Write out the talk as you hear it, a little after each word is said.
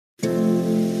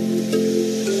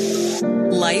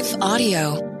Life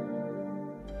Audio.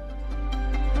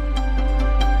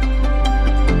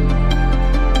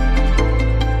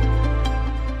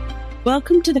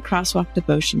 Welcome to the Crosswalk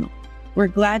Devotional. We're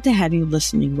glad to have you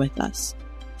listening with us.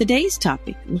 Today's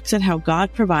topic looks at how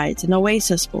God provides an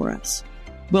oasis for us.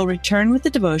 We'll return with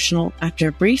the devotional after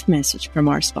a brief message from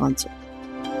our sponsor.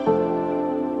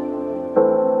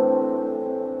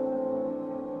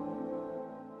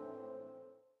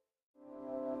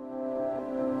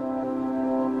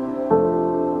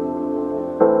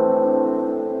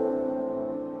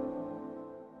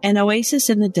 An Oasis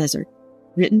in the Desert,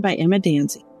 written by Emma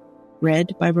Danzig,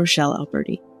 read by Rochelle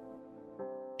Alberti.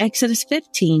 Exodus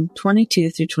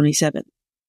 15:22-27.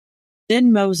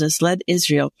 Then Moses led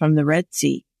Israel from the Red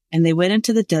Sea, and they went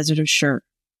into the desert of Shur.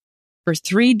 For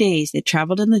 3 days they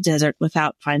traveled in the desert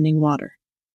without finding water.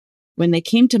 When they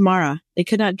came to Marah, they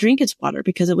could not drink its water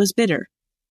because it was bitter.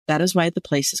 That is why the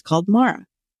place is called Marah.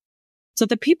 So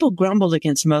the people grumbled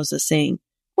against Moses, saying,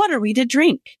 "What are we to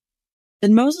drink?"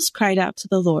 Then Moses cried out to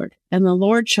the Lord, and the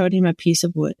Lord showed him a piece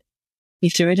of wood. He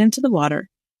threw it into the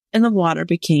water, and the water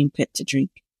became fit to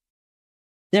drink.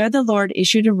 There the Lord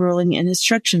issued a ruling and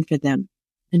instruction for them,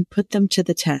 and put them to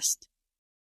the test.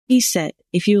 He said,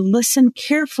 "If you listen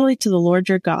carefully to the Lord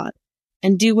your God,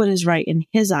 and do what is right in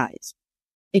his eyes,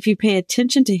 if you pay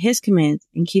attention to his commands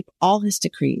and keep all his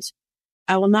decrees,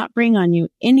 I will not bring on you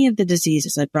any of the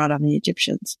diseases I brought on the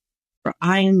Egyptians, for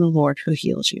I am the Lord who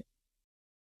heals you."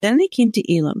 Then they came to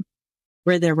Elim,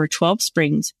 where there were 12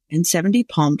 springs and 70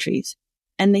 palm trees,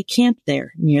 and they camped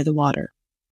there near the water.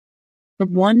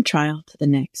 From one trial to the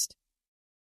next.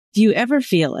 Do you ever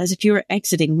feel as if you were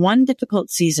exiting one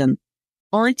difficult season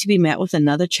only to be met with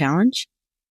another challenge?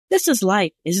 This is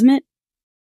life, isn't it?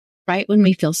 Right when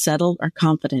we feel settled or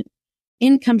confident,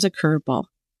 in comes a curveball.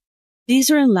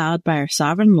 These are allowed by our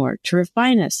sovereign Lord to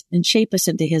refine us and shape us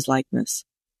into his likeness.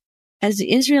 As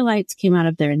the Israelites came out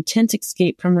of their intense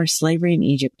escape from their slavery in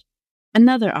Egypt,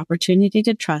 another opportunity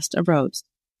to trust arose.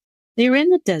 They were in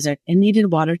the desert and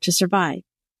needed water to survive.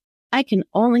 I can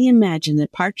only imagine their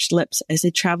parched lips as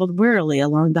they traveled wearily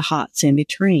along the hot, sandy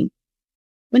terrain.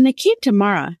 When they came to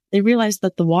Marah, they realized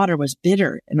that the water was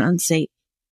bitter and unsafe.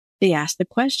 They asked the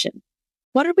question,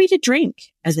 "What are we to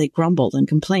drink?" as they grumbled and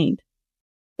complained.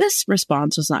 This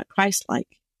response was not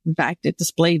Christ-like. In fact, it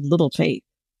displayed little faith.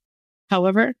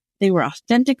 However, they were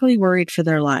authentically worried for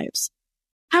their lives.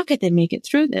 How could they make it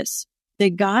through this?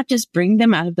 Did God just bring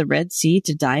them out of the Red Sea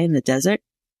to die in the desert?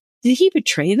 Did he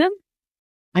betray them?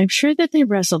 I'm sure that they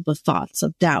wrestled with thoughts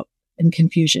of doubt and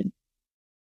confusion.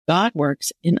 God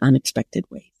works in unexpected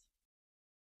ways.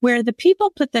 Where the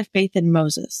people put their faith in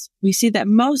Moses, we see that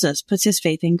Moses puts his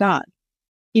faith in God.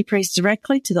 He prays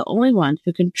directly to the only one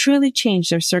who can truly change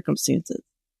their circumstances.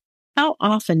 How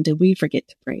often do we forget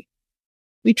to pray?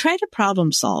 We try to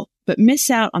problem solve, but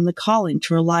miss out on the calling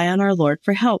to rely on our Lord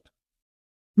for help.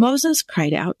 Moses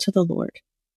cried out to the Lord.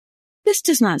 This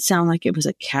does not sound like it was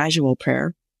a casual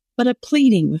prayer, but a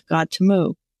pleading with God to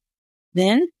move.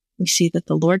 Then we see that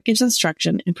the Lord gives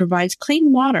instruction and provides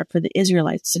clean water for the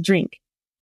Israelites to drink.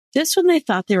 Just when they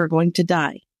thought they were going to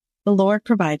die, the Lord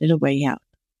provided a way out.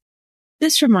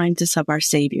 This reminds us of our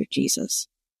Savior, Jesus.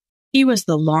 He was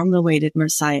the long-awaited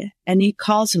Messiah, and he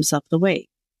calls himself the way.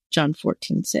 John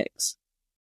 14:6.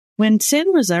 When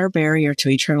sin was our barrier to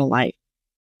eternal life,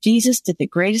 Jesus did the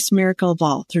greatest miracle of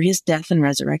all through his death and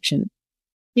resurrection.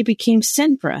 He became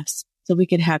sin for us so we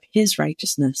could have his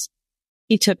righteousness.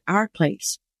 He took our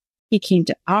place. He came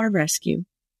to our rescue,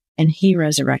 and he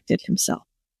resurrected himself.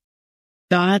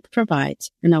 God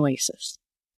provides an oasis.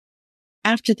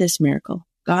 After this miracle,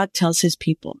 God tells his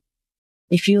people,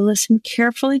 "If you listen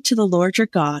carefully to the Lord your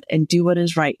God and do what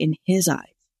is right in his eyes,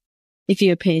 if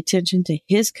you pay attention to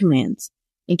his commands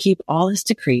and keep all his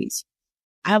decrees,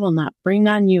 I will not bring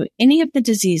on you any of the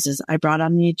diseases I brought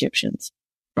on the Egyptians,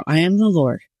 for I am the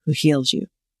Lord who heals you."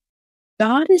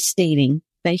 God is stating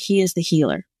that he is the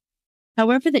healer.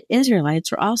 However, the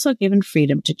Israelites were also given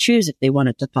freedom to choose if they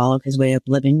wanted to follow his way of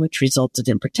living, which resulted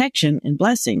in protection and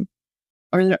blessing,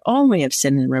 or their own way of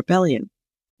sin and rebellion,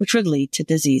 which would lead to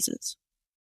diseases.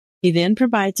 He then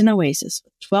provides an oasis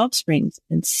with 12 springs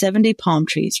and 70 palm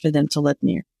trees for them to live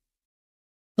near.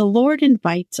 The Lord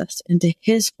invites us into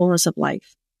his fullness of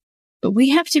life, but we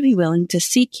have to be willing to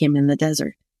seek him in the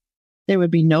desert. There would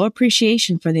be no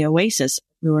appreciation for the oasis if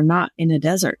we were not in a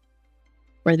desert.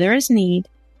 Where there is need,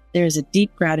 there is a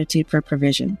deep gratitude for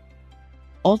provision.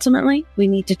 Ultimately, we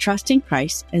need to trust in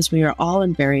Christ as we are all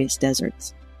in various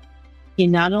deserts. He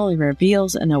not only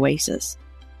reveals an oasis,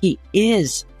 he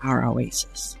is our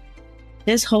oasis.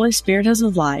 His Holy Spirit is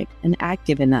alive and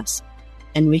active in us,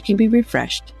 and we can be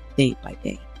refreshed day by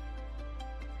day.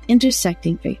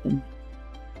 intersecting faith and life.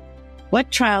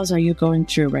 What trials are you going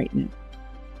through right now?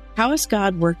 How is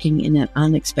God working in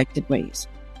unexpected ways?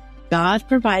 God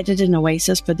provided an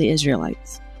oasis for the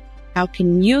Israelites. How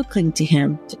can you cling to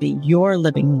Him to be your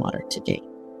living water today?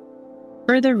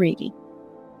 Further reading.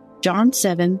 John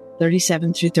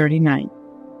 7:37 through 39.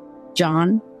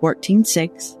 John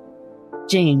 14:6.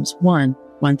 James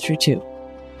 1:1 through 2.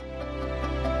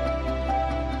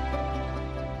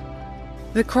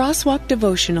 The Crosswalk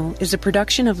Devotional is a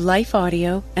production of Life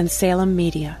Audio and Salem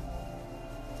Media.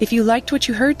 If you liked what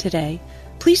you heard today,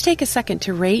 please take a second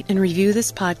to rate and review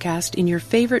this podcast in your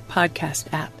favorite podcast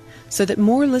app so that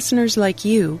more listeners like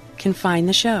you can find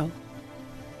the show.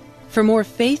 For more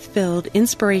faith-filled,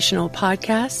 inspirational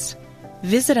podcasts,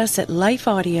 visit us at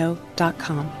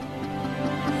lifeaudio.com.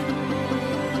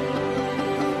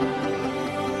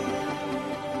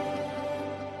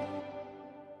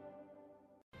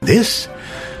 This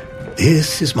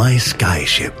is my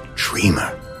skyship,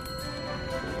 Dreamer.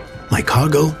 My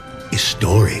cargo is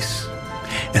stories,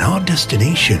 and our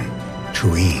destination,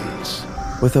 dreams.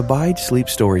 With Abide Sleep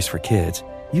Stories for Kids,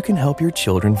 you can help your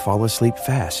children fall asleep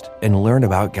fast and learn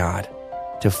about God.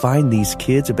 To find these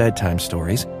kids' bedtime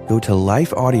stories, go to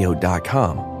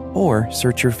lifeaudio.com or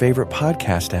search your favorite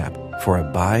podcast app for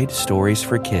Abide Stories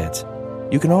for Kids.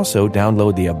 You can also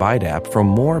download the Abide app for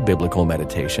more biblical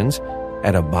meditations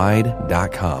at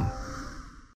abide.com.